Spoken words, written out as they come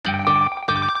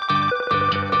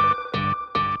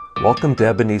Welcome to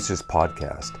Ebenezer's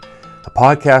podcast, a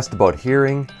podcast about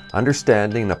hearing,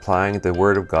 understanding, and applying the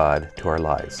Word of God to our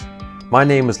lives. My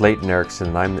name is Leighton Erickson,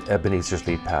 and I'm Ebenezer's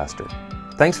lead pastor.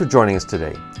 Thanks for joining us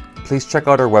today. Please check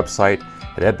out our website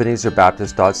at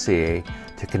ebenezerbaptist.ca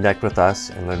to connect with us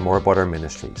and learn more about our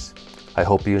ministries. I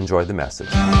hope you enjoy the message.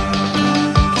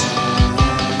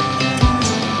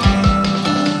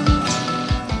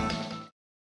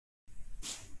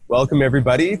 Welcome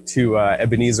everybody to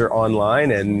Ebenezer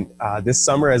Online, and this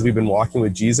summer as we've been walking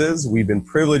with Jesus, we've been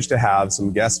privileged to have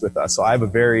some guests with us. So I have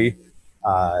a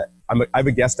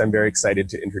guest I'm very excited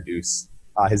to introduce.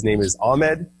 His name is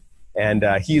Ahmed, and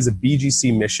he is a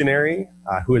BGC missionary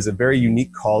who has a very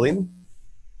unique calling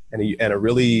and a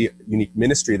really unique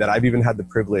ministry that I've even had the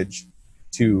privilege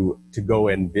to go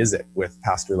and visit with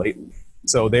Pastor Leighton.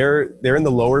 So they're in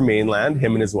the Lower Mainland,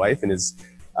 him and his wife and his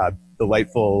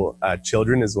delightful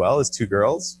children as well as two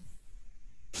girls.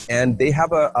 And they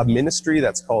have a ministry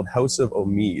that's called House of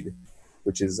Omid,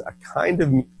 which is a kind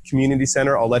of community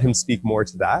center. I'll let him speak more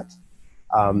to that.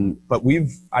 But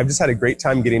I've just had a great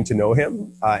time getting to know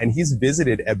him. And he's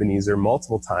visited Ebenezer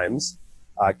multiple times,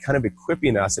 kind of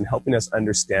equipping us and helping us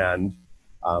understand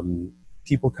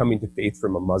people coming to faith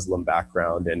from a Muslim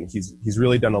background. And he's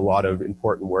really done a lot of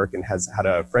important work and has had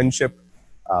a friendship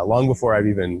long before I've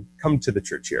even come to the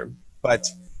church here. But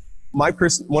one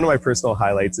of my personal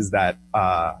highlights is that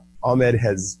Ahmed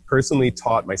has personally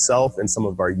taught myself and some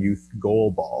of our youth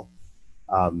goalball,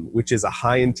 which is a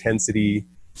high-intensity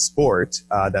sport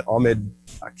that Ahmed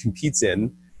competes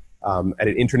in at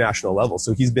an international level.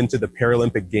 So he's been to the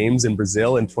Paralympic Games in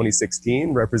Brazil in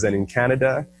 2016, representing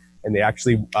Canada, and they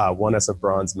actually won us a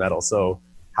bronze medal. So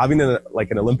having an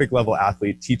Olympic-level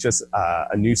athlete teach us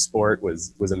a new sport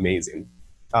was amazing.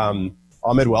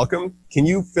 Ahmed, welcome. Can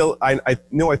you I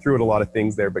know I threw out a lot of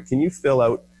things there, but can you fill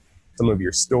out some of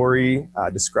your story,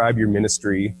 describe your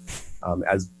ministry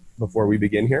before we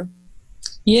begin here?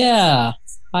 Yeah.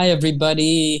 Hi,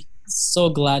 everybody.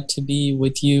 So glad to be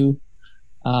with you,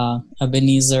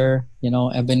 Ebenezer. You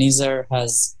know, Ebenezer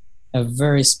has a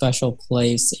very special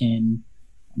place in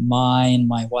mine,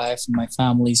 my wife, and my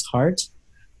family's heart.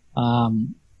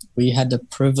 We had the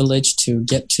privilege to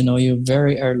get to know you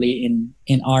very early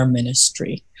in our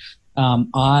ministry.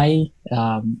 I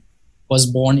was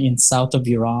born in south of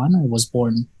Iran. I was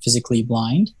born physically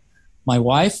blind. My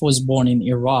wife was born in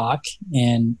Iraq,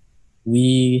 and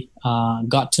we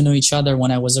got to know each other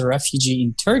when I was a refugee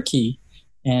in Turkey,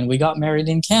 and we got married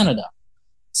in Canada.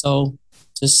 So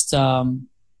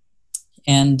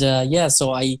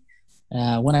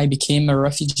when I became a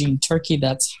refugee in Turkey,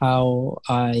 that's how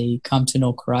I come to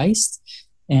know Christ.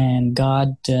 And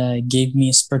God gave me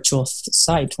a spiritual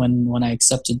sight when I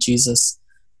accepted Jesus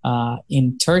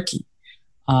in Turkey.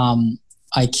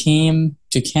 I came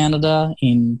to Canada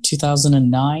in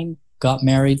 2009, got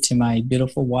married to my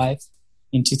beautiful wife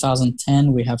in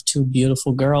 2010. We have two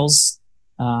beautiful girls,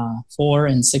 4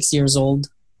 and 6 years old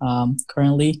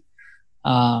currently.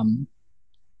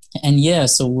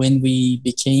 So when we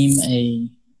became a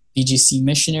BGC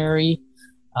missionary,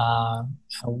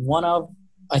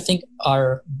 I think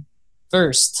our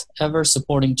first ever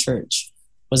supporting church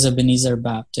was Ebenezer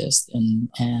Baptist,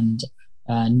 and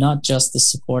not just the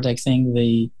support, I think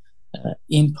the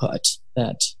input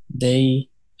that they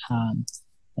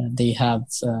have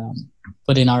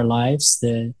put in our lives,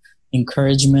 the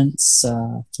encouragements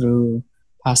through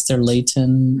Pastor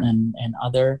Leighton and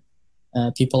other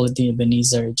people at the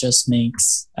Ebenezer, just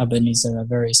makes Ebenezer a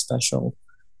very special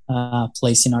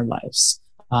place in our lives.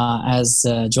 As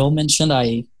Joel mentioned,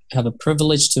 I have a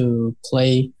privilege to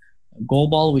play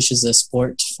goalball, which is a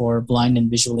sport for blind and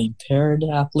visually impaired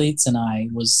athletes, and I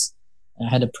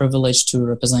had a privilege to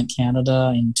represent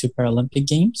Canada in 2 Paralympic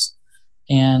Games.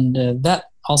 And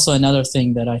that also another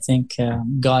thing that I think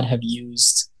God have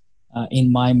used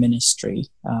in my ministry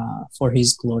for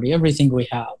His glory. Everything we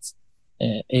have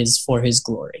is for His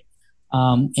glory.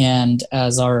 And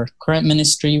as our current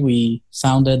ministry, we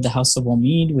founded the House of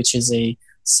Omid, which is a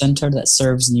center that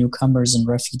serves newcomers and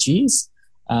refugees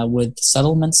with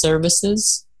settlement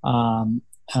services.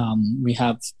 We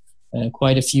have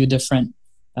quite a few different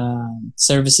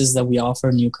services that we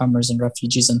offer newcomers and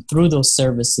refugees, and through those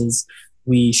services,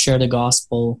 we share the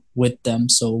gospel with them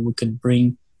so we could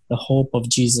bring the hope of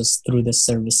Jesus through the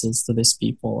services to these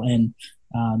people. And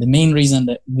the main reason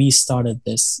that we started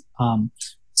this,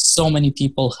 so many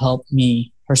people helped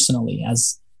me personally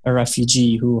as a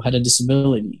refugee who had a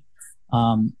disability.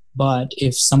 But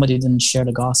if somebody didn't share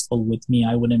the gospel with me,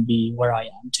 I wouldn't be where I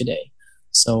am today.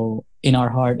 So in our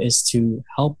heart is to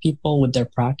help people with their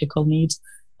practical needs,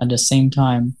 at the same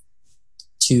time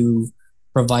to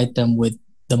provide them with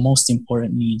the most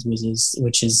important need,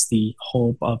 which is the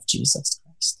hope of Jesus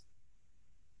Christ.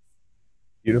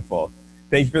 Beautiful.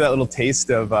 Thank you for that little taste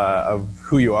of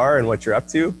who you are and what you're up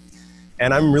to.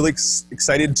 And I'm really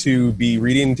excited to be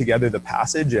reading together the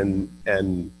passage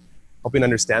and helping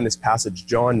understand this passage,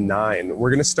 John 9.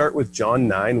 We're going to start with John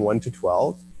 9, 1 to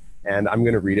 12, and I'm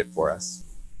going to read it for us.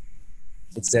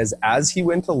 It says, "As he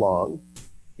went along,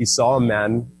 he saw a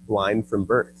man blind from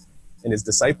birth, and his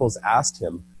disciples asked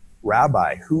him,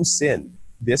 'Rabbi, who sinned,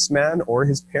 this man or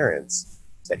his parents,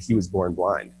 that he was born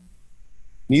blind?'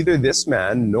 'Neither this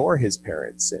man nor his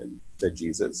parents sinned,' said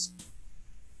Jesus.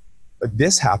 'But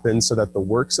this happened so that the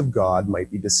works of God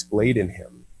might be displayed in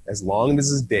him. As long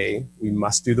as it is day, we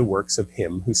must do the works of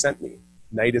him who sent me.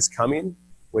 Night is coming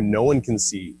when no one can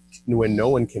see, when no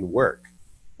one can work.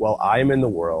 While I am in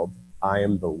the world, I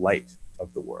am the light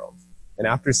of the world.' And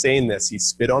after saying this, he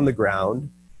spit on the ground,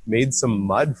 made some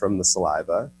mud from the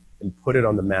saliva, and put it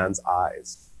on the man's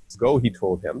eyes. 'Go,' he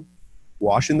told him,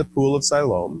 'wash in the pool of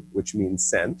Siloam,' which means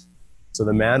sent. So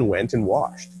the man went and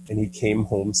washed, and he came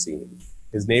home seeing.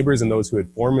 His neighbors and those who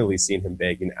had formerly seen him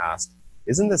begging asked,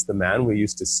 'Isn't this the man we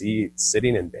used to see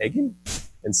sitting and begging?'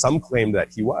 And some claimed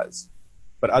that he was.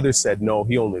 But others said, 'No,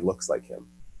 he only looks like him.'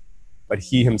 But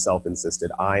he himself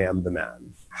insisted, 'I am the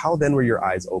man.' 'How then were your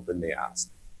eyes open?' they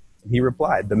asked. And he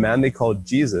replied, 'The man they called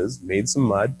Jesus made some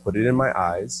mud, put it in my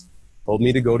eyes, told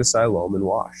me to go to Siloam and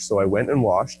wash. So I went and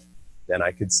washed, then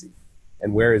I could see.'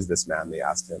 'And where is this man?' they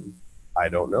asked him. 'I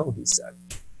don't know,' he said."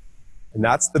 And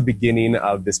that's the beginning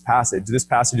of this passage. This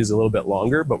passage is a little bit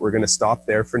longer, but we're going to stop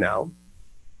there for now.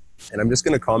 And I'm just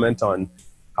going to comment on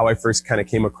how I first kind of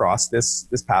came across this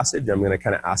passage. I'm going to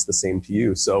kind of ask the same to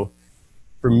you. So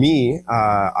for me,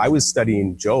 I was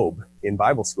studying Job in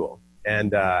Bible school.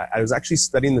 And I was actually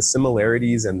studying the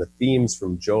similarities and the themes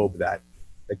from Job that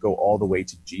go all the way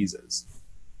to Jesus.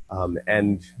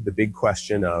 And the big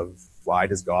question of, why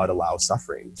does God allow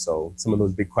suffering? So some of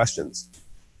those big questions.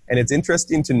 And it's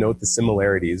interesting to note the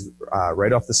similarities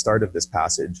right off the start of this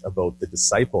passage about the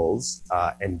disciples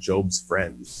and Job's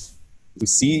friends. We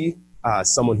see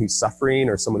someone who's suffering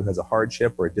or someone who has a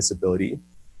hardship or a disability,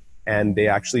 and they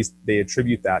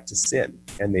attribute that to sin.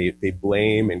 And they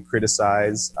blame and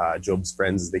criticize Job's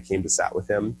friends as they came to sat with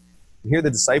him. And here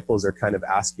the disciples are kind of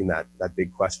asking that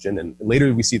big question. And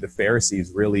later we see the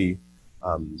Pharisees really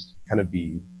kind of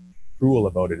be cruel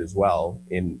about it as well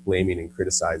in blaming and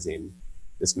criticizing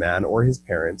this man or his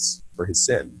parents for his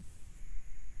sin.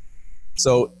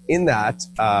 So in that,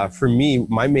 for me,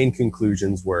 my main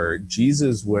conclusions were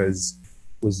Jesus was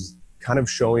kind of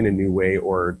showing a new way,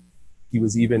 or he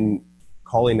was even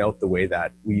calling out the way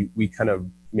that we kind of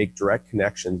make direct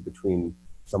connections between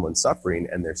someone suffering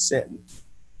and their sin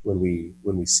when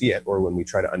we see it, or when we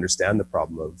try to understand the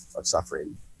problem of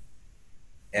suffering.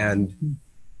 And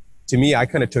to me, I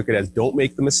kind of took it as, don't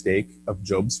make the mistake of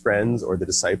Job's friends or the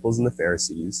disciples and the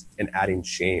Pharisees and adding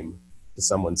shame to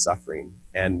someone's suffering.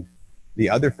 And the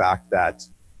other fact that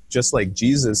just like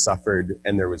Jesus suffered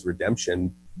and there was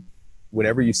redemption,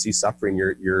 whenever you see suffering,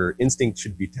 your instinct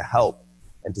should be to help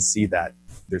and to see that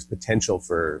there's potential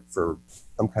for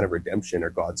some kind of redemption or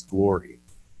God's glory.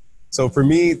 So for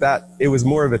me, that it was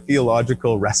more of a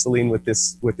theological wrestling with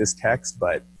this text,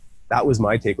 but that was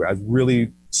my takeaway. I was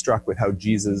really struck with how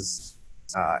Jesus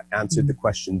answered the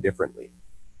question differently.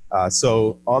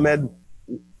 So Ahmed,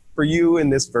 for you in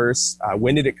this verse,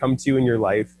 when did it come to you in your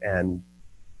life, and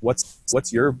what's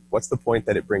the point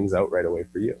that it brings out right away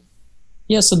for you?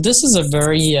 Yeah, so this is a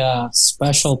very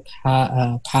special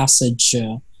passage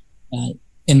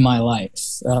in my life.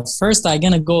 First, I'm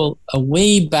gonna go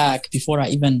way back before I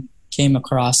even came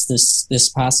across this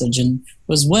passage, and it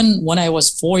was when I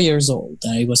was 4 years old.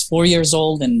 I was 4 years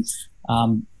old, and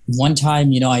one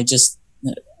time, I just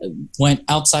went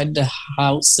outside the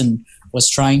house and was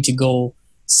trying to go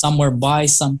somewhere, buy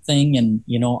something, and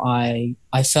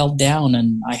I fell down,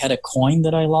 and I had a coin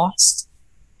that I lost,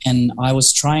 and I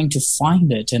was trying to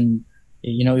find it, and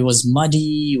it was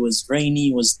muddy, it was rainy,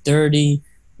 it was dirty,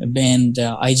 and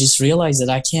I just realized that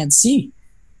I can't see.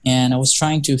 And I was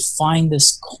trying to find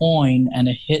this coin, and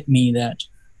it hit me that,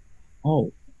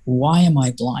 oh, why am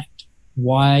I blind?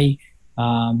 Why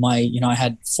I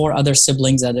had 4 other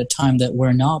siblings at the time that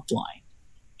were not blind.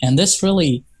 And this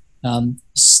really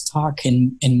stuck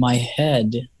in my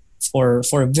head for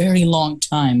a very long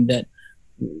time, that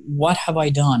what have I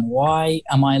done? Why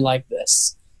am I like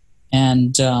this?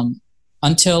 And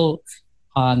until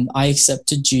I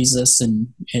accepted Jesus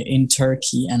in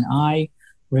Turkey, and I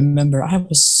remember I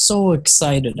was so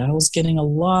excited. I was getting a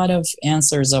lot of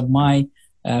answers of my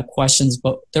questions,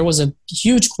 but there was a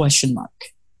huge question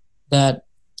mark that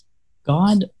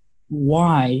God,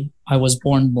 why I was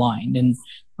born blind. And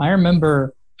I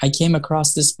remember I came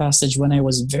across this passage when I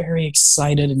was very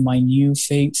excited in my new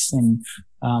faith, and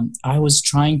I was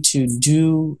trying to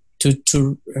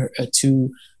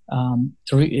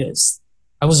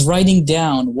I was writing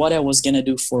down what I was going to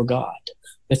do for God,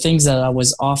 the things that I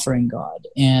was offering God.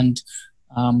 And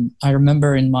I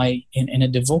remember in a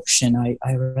devotion,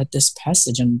 I read this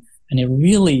passage, and it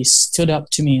really stood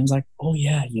up to me. I was like, oh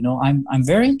yeah, I'm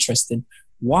very interested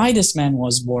why this man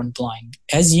was born blind.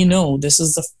 As you know, this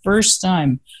is the first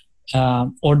time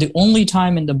or the only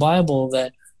time in the Bible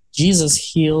that Jesus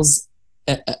heals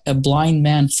a blind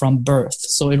man from birth.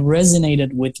 So it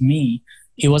resonated with me.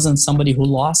 It wasn't somebody who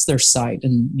lost their sight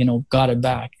and got it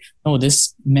back. No,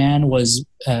 this man was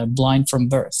blind from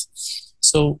birth.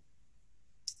 So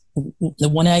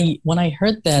when I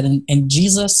heard that, and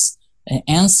Jesus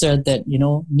answered that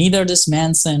neither this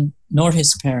man sin nor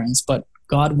his parents, but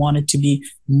God wanted to be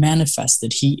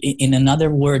manifested. In another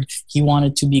word, he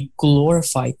wanted to be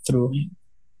glorified through him.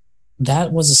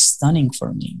 That was stunning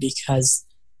for me, because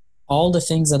all the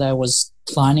things that I was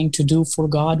planning to do for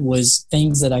God was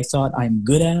things that I thought I'm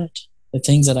good at, the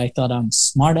things that I thought I'm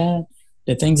smart at,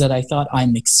 the things that I thought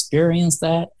I'm experienced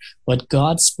at. But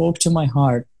God spoke to my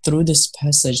heart through this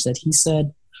passage that he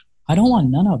said, I don't want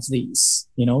none of these.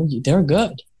 They're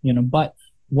good, but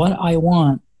what I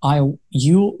want,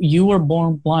 you were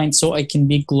born blind so I can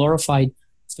be glorified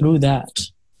through that.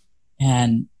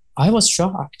 And I was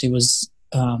shocked. It was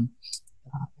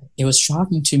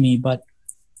shocking to me, but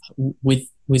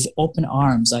with open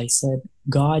arms, I said,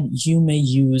 God, you may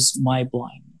use my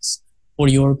blindness for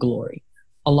your glory.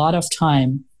 A lot of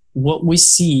time, what we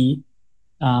see,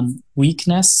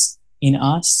 weakness in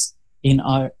us, in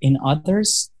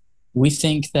others, we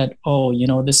think that,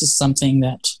 this is something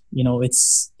that,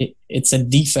 it's a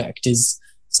defect, is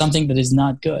something that is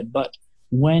not good. But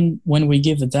when we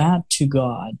give that to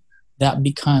God, that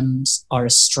becomes our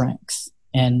strength.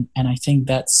 And I think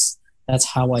that's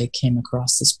how I came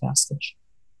across this passage.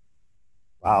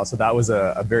 Wow. So that was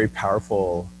a very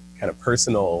powerful kind of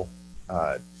personal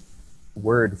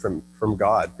word from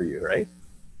God for you, right?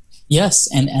 Yes.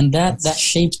 And that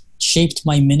shaped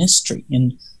my ministry.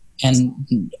 And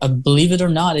believe it or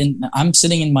not, I'm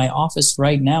sitting in my office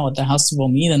right now at the House of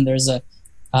Omid, and there's a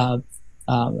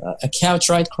couch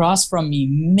right across from me.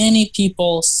 Many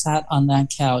people sat on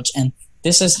that couch, and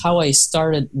this is how I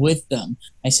started with them.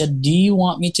 I said, do you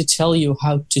want me to tell you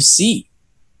how to see?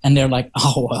 And they're like,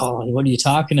 oh, well, what are you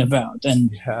talking about?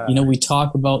 And, we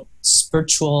talk about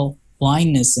spiritual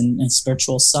blindness and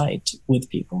spiritual sight with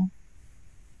people.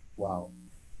 Wow.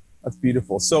 That's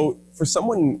beautiful. So for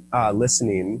someone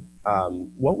listening,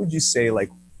 what would you say,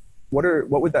 what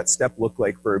would that step look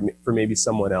like for maybe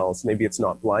someone else? Maybe it's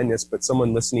not blindness, but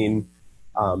someone listening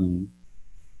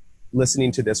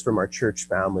to this from our church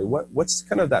family. What's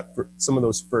kind of some of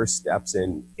those first steps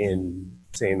in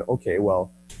saying, okay,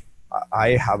 well, I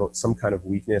have some kind of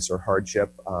weakness or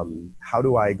hardship. How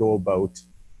do I go about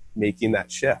making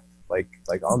that shift, like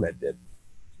Ahmed did?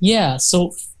 Yeah.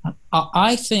 So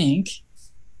I think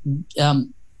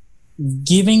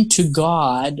giving to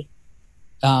God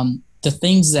the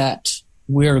things that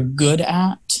we're good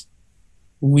at,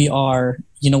 we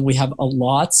have a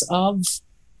lots of,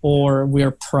 or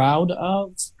we're proud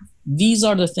of. These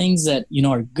are the things that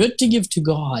are good to give to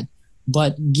God,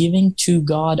 but giving to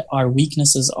God our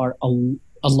weaknesses are a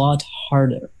lot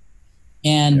harder.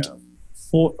 And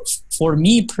for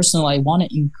me personally, I want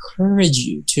to encourage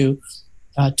you to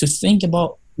think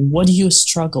about, what do you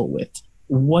struggle with?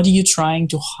 What are you trying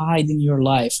to hide in your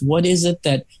life? What is it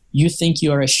that you think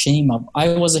you are ashamed of?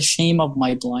 I was ashamed of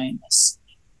my blindness.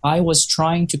 I was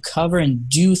trying to cover and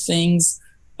do things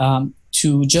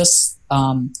to just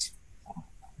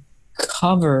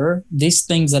cover these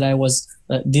things that I was,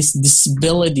 this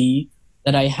disability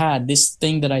that I had, this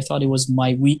thing that I thought it was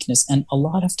my weakness. And a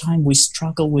lot of time we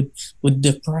struggle with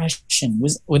depression,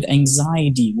 with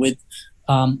anxiety, with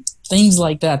things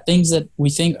like that, things that we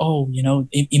think,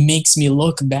 it makes me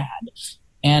look bad.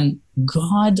 And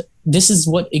God, this is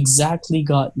what exactly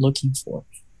God looking for.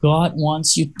 God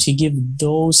wants you to give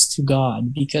those to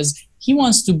God, because he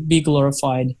wants to be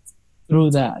glorified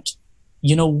through that.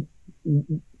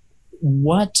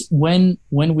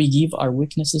 When we give our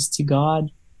weaknesses to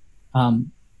God,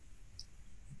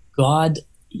 God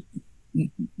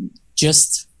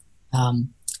just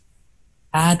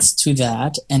adds to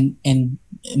that, and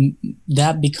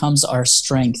that becomes our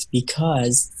strength,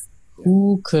 because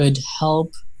who could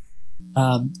help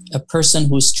a person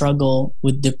who struggled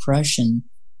with depression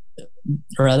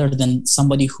rather than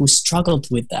somebody who struggled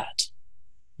with that?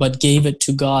 but gave it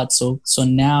to God. So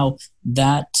now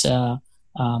that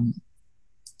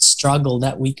struggle,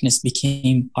 that weakness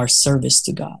became our service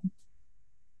to God.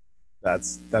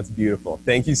 That's beautiful.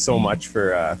 Thank you so much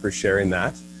for sharing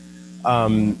that.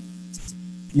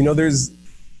 There's,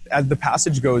 as the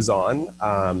passage goes on,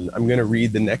 I'm going to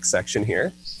read the next section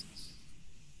here.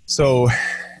 So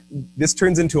this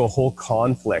turns into a whole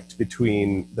conflict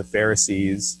between the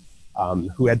Pharisees,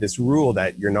 who had this rule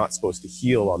that you're not supposed to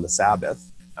heal on the Sabbath.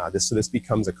 This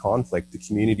becomes a conflict. The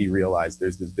community realized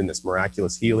there's been this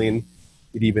miraculous healing.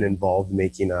 It even involved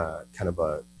making a kind of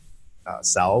a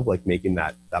salve, like making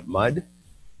that mud.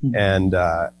 And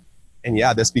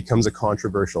this becomes a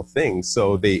controversial thing.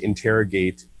 So they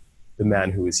interrogate the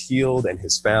man who is healed and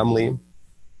his family.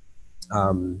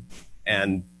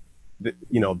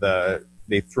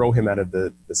 They throw him out of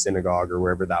the synagogue or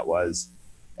wherever that was,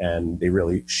 and they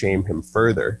really shame him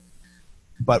further.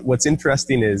 But what's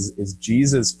interesting is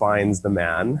Jesus finds the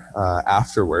man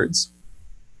afterwards.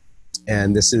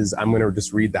 And I'm going to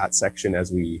just read that section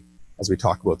as we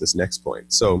talk about this next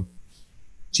point. So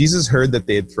Jesus heard that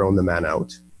they had thrown the man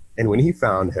out, and when he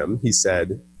found him, he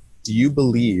said, "Do you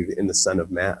believe in the Son of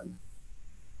Man?"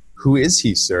 "Who is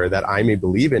he, sir, that I may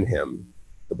believe in him?"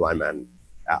 the blind man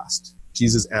asked.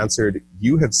 Jesus answered,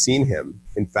 "You have seen him.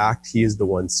 In fact, he is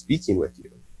the one speaking with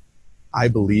you." "I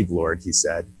believe, Lord," he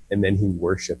said, and then he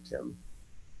worshiped him.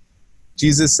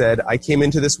 Jesus said, "I came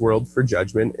into this world for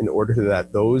judgment in order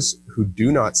that those who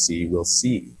do not see will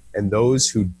see, and those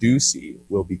who do see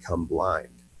will become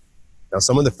blind." Now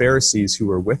some of the Pharisees who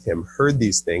were with him heard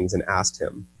these things and asked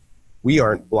him, "We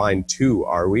aren't blind too,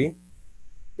 are we?"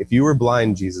 "If you were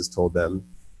blind," Jesus told them,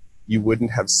 "you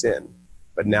wouldn't have sin.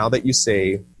 But now that you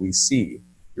say, 'We see,'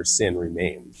 your sin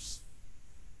remains."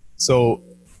 So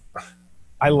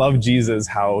I love Jesus,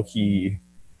 how he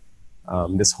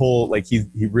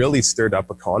he really stirred up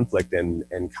a conflict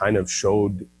and kind of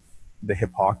showed the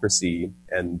hypocrisy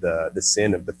and the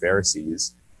sin of the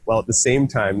Pharisees. While at the same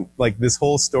time, like, this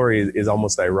whole story is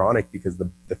almost ironic, because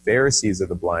the Pharisees are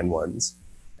the blind ones,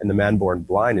 and the man born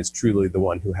blind is truly the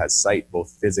one who has sight, both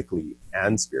physically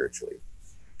and spiritually.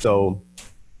 So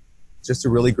just a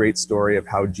really great story of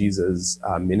how Jesus'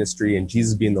 ministry and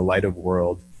Jesus being the light of the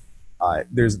world,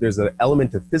 there's an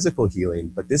element of physical healing,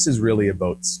 but this is really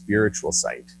about spiritual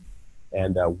sight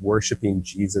and worshiping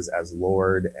Jesus as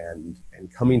Lord and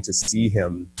coming to see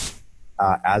him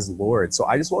as Lord. So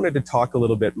I just wanted to talk a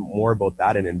little bit more about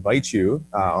that and invite you,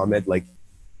 Ahmed, like,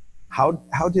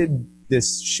 how did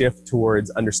this shift towards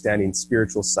understanding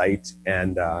spiritual sight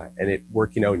and it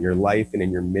working out in your life and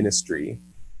in your ministry?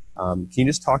 Can you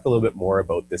just talk a little bit more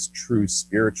about this true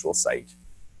spiritual sight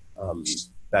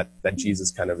that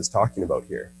Jesus kind of is talking about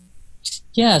here?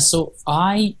 Yeah, so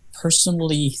I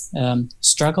personally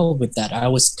struggled with that. I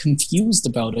was confused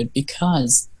about it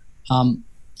because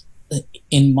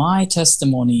in my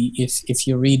testimony, if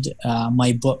you read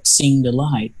my book, Seeing the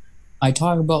Light, I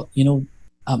talk about,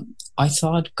 I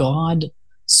thought God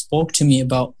spoke to me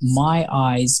about my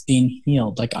eyes being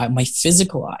healed, like my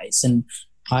physical eyes. And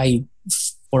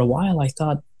for a while, I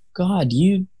thought, God,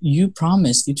 you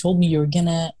promised, you told me you're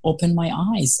going to open my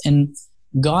eyes. And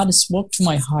God spoke to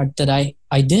my heart that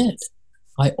I did.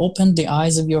 I opened the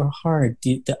eyes of your heart,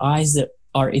 the eyes that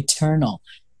are eternal.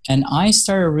 And I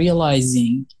started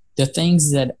realizing the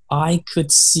things that I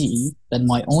could see, that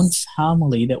my own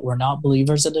family that were not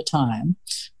believers at the time,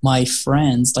 my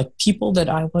friends, like people that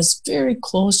I was very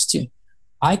close to,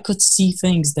 I could see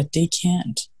things that they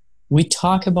can't. We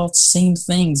talk about same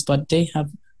things, but they have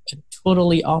a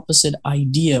totally opposite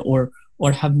idea or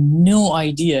have no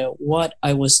idea what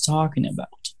I was talking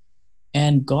about.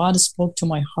 And God spoke to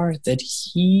my heart that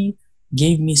he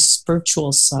gave me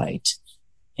spiritual sight.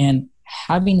 And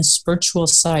having a spiritual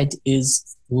sight is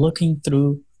looking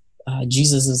through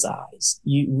Jesus's eyes.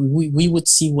 We would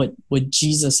see what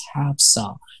Jesus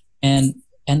saw. And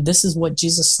this is what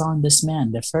Jesus saw in this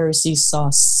man. The Pharisees saw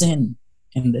sin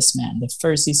in this man. The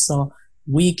Pharisees saw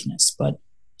weakness. But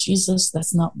Jesus,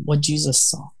 that's not what Jesus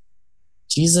saw.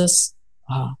 Jesus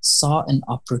saw an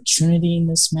opportunity in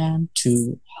this man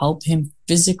to help him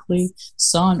physically,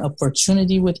 saw an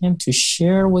opportunity with him to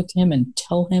share with him and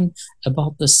tell him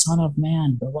about the Son of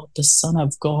Man, about the Son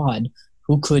of God,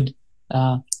 who could,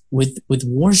 with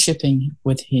worshiping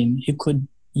with him, who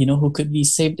could be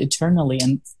saved eternally.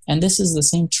 And this is the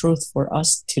same truth for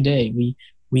us today.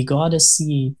 We gotta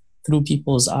see through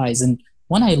people's eyes. And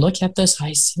when I look at this,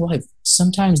 I see why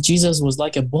sometimes Jesus was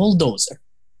like a bulldozer.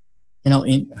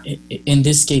 In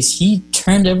this case, he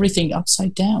turned everything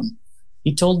upside down.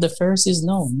 He told the Pharisees,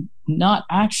 no, not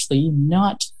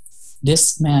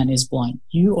this man is blind.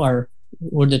 You are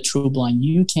we're the true blind.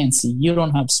 You can't see. You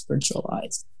don't have spiritual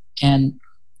eyes. And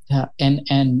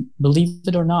believe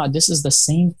it or not, this is the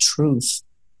same truth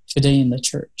today in the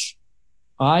church.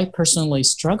 I personally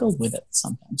struggled with it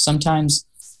sometimes. Sometimes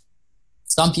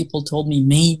some people told me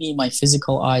maybe my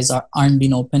physical eyes aren't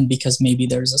being opened because maybe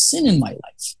there's a sin in my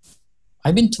life.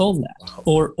 I've been told that,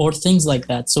 or things like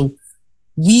that. So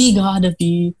we gotta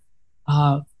be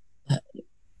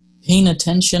paying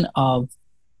attention of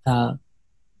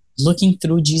looking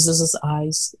through Jesus's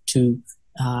eyes to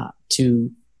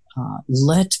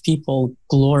let people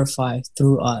glorify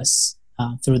through us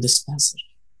through this passage.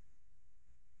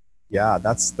 Yeah,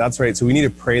 that's right. So we need to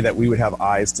pray that we would have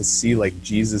eyes to see like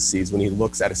Jesus sees when he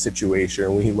looks at a situation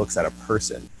or when he looks at a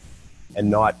person, and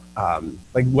not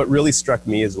like what really struck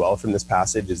me as well from this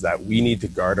passage is that we need to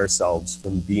guard ourselves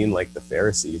from being like the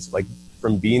Pharisees, like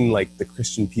from being like the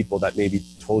Christian people that maybe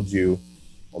told you,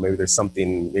 well, maybe there's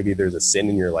something, maybe there's a sin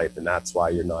in your life and that's why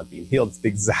you're not being healed. It's the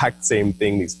exact same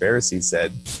thing these Pharisees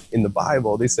said in the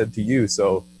Bible, they said to you.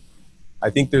 So I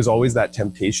think there's always that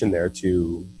temptation there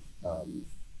to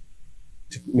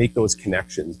make those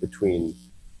connections between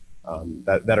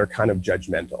that are kind of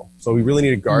judgmental. So we really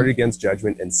need to guard against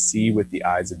judgment and see with the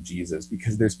eyes of Jesus,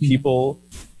 because there's people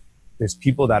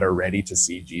that are ready to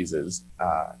see Jesus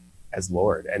as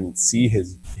Lord and see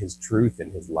his truth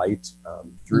and his light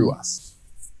through us.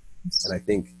 And I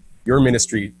think your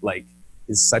ministry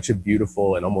is such a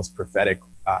beautiful and almost prophetic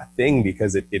thing,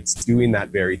 because it's doing that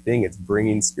very thing. It's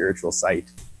bringing spiritual sight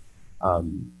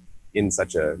in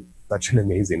such an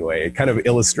amazing way. It kind of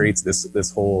illustrates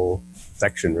this whole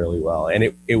section really well.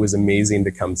 And it was amazing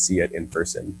to come see it in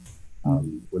person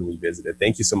when we visited.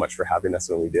 Thank you so much for having us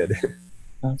when we did.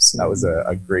 Absolutely. That was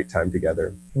a great time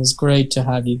together. It was great to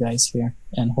have you guys here,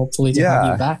 and hopefully to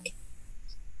have you back.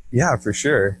 Yeah, for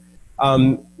sure.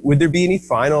 Would there be any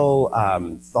final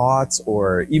thoughts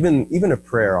or even a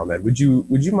prayer, Ahmed? Would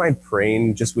you mind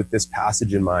praying just with this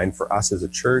passage in mind for us as a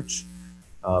church?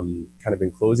 Kind of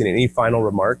in closing, any final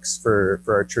remarks for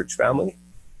our church family?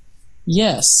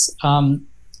 Yes.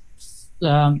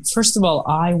 First of all,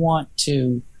 I want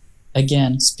to,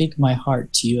 again, speak my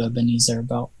heart to you, Ebenezer,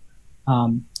 about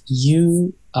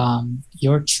you,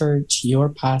 your church, your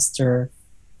pastor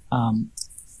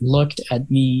looked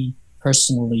at me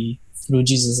personally through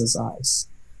Jesus's eyes.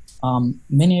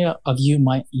 Many of you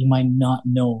might not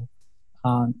know.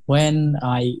 When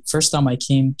first time I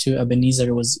came to Ebenezer,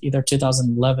 it was either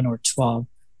 2011 or 12.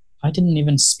 I didn't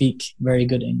even speak very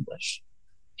good English.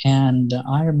 And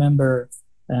I remember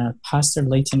Pastor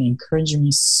Layton encouraging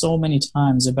me so many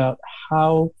times about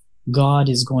how God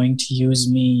is going to use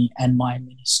me and my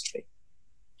ministry.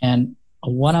 And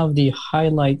one of the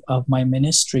highlight of my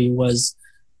ministry was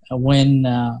when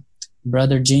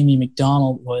Brother Jamie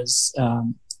McDonald was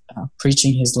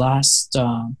preaching his last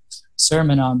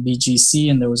sermon on BGC,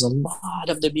 and there was a lot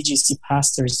of the BGC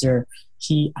pastors there.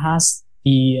 He asked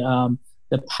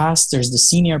the pastors, the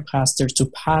senior pastors, to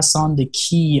pass on the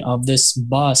key of this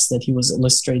bus that he was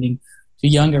illustrating to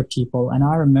younger people. And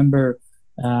I remember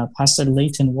Pastor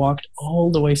Layton walked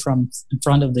all the way from in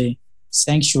front of the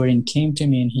sanctuary and came to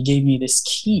me, and he gave me this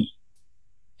key.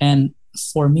 And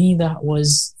for me, that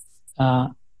was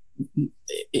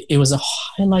it was a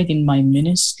highlight in my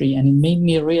ministry, and it made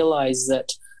me realize that,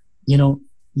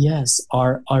 yes,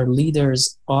 our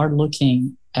leaders are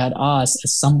looking at us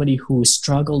as somebody who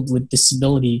struggled with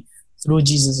disability through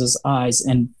Jesus's eyes,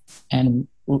 and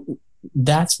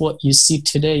that's what you see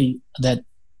today, that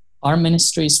our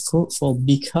ministry is fruitful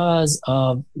because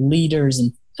of leaders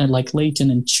and like Layton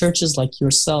and churches like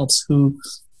yourselves who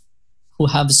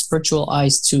have spiritual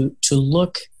eyes to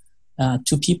look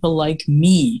to people like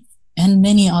me and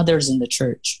many others in the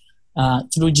church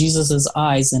through Jesus's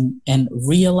eyes and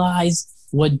realize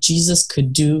what Jesus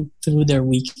could do through their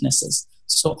weaknesses.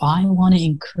 So I want to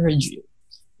encourage you,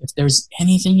 if there's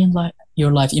anything in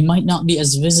your life, it might not be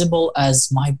as visible as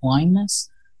my blindness,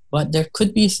 but there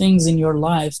could be things in your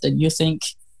life that you think,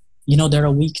 they're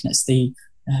a weakness.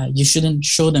 You shouldn't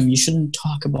show them. You shouldn't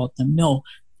talk about them. No,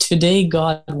 today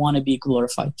God want to be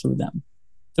glorified through them,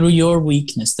 through your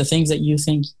weakness, the things that you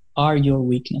think are your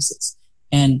weaknesses.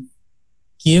 And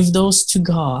give those to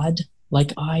God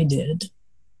like I did,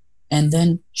 and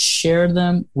then share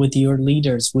them with your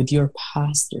leaders, with your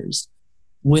pastors.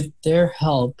 With their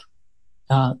help,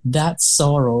 that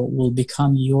sorrow will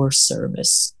become your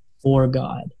service for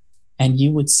God. And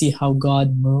you would see how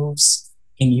God moves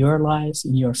in your life,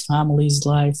 in your family's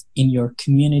life, in your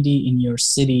community, in your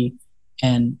city,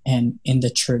 and in the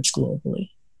church globally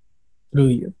through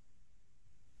you.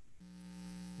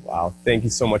 Wow, thank you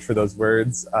so much for those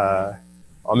words.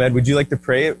 Ahmed, would you like to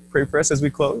pray for us as we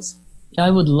close? Yeah, I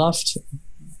would love to.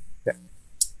 Yeah.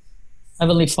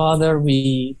 Heavenly Father,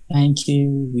 we thank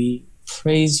you. We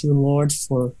praise you, Lord,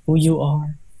 for who you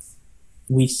are.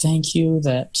 We thank you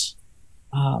that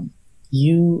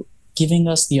you giving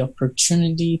us the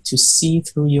opportunity to see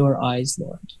through your eyes,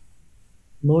 Lord.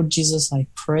 Lord Jesus, I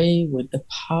pray with the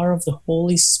power of the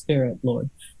Holy Spirit, Lord,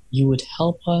 you would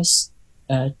help us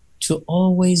to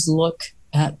always look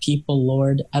at people,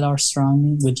 Lord, at our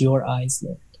surrounding with your eyes,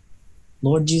 Lord.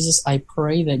 Lord Jesus, I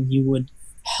pray that you would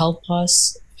help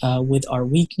us with our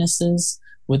weaknesses,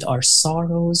 with our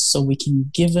sorrows, so we can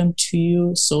give them to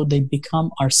you, so they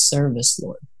become our service,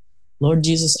 Lord. Lord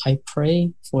Jesus, I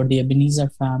pray for the Ebenezer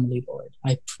family, Lord.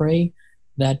 I pray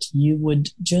that you would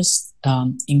just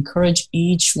encourage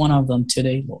each one of them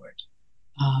today, Lord,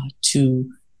 to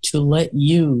let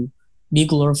you be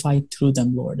glorified through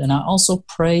them, Lord. And I also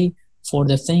pray for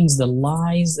the things, the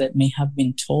lies that may have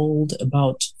been told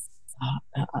about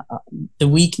the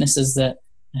weaknesses that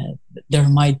there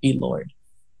might be, Lord.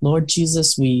 Lord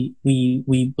Jesus, we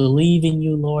believe in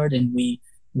you, Lord, and we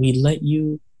let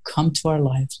you come to our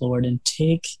life, Lord, and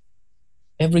take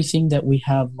everything that we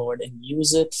have, Lord, and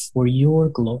use it for your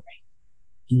glory.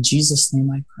 In Jesus' name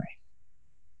I pray.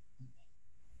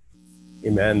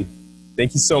 Amen.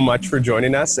 Thank you so much for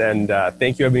joining us, and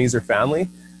thank you, Ebenezer family.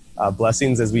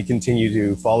 Blessings as we continue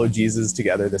to follow Jesus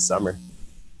together this summer.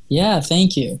 Yeah,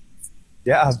 thank you.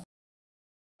 Yeah.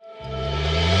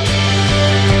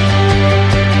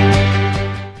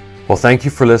 Well, thank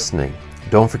you for listening.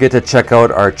 Don't forget to check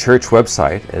out our church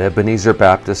website at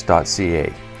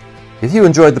ebenezerbaptist.ca. If you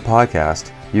enjoyed the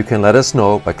podcast, you can let us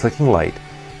know by clicking like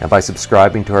and by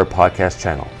subscribing to our podcast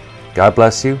channel. God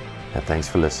bless you, and thanks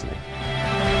for listening.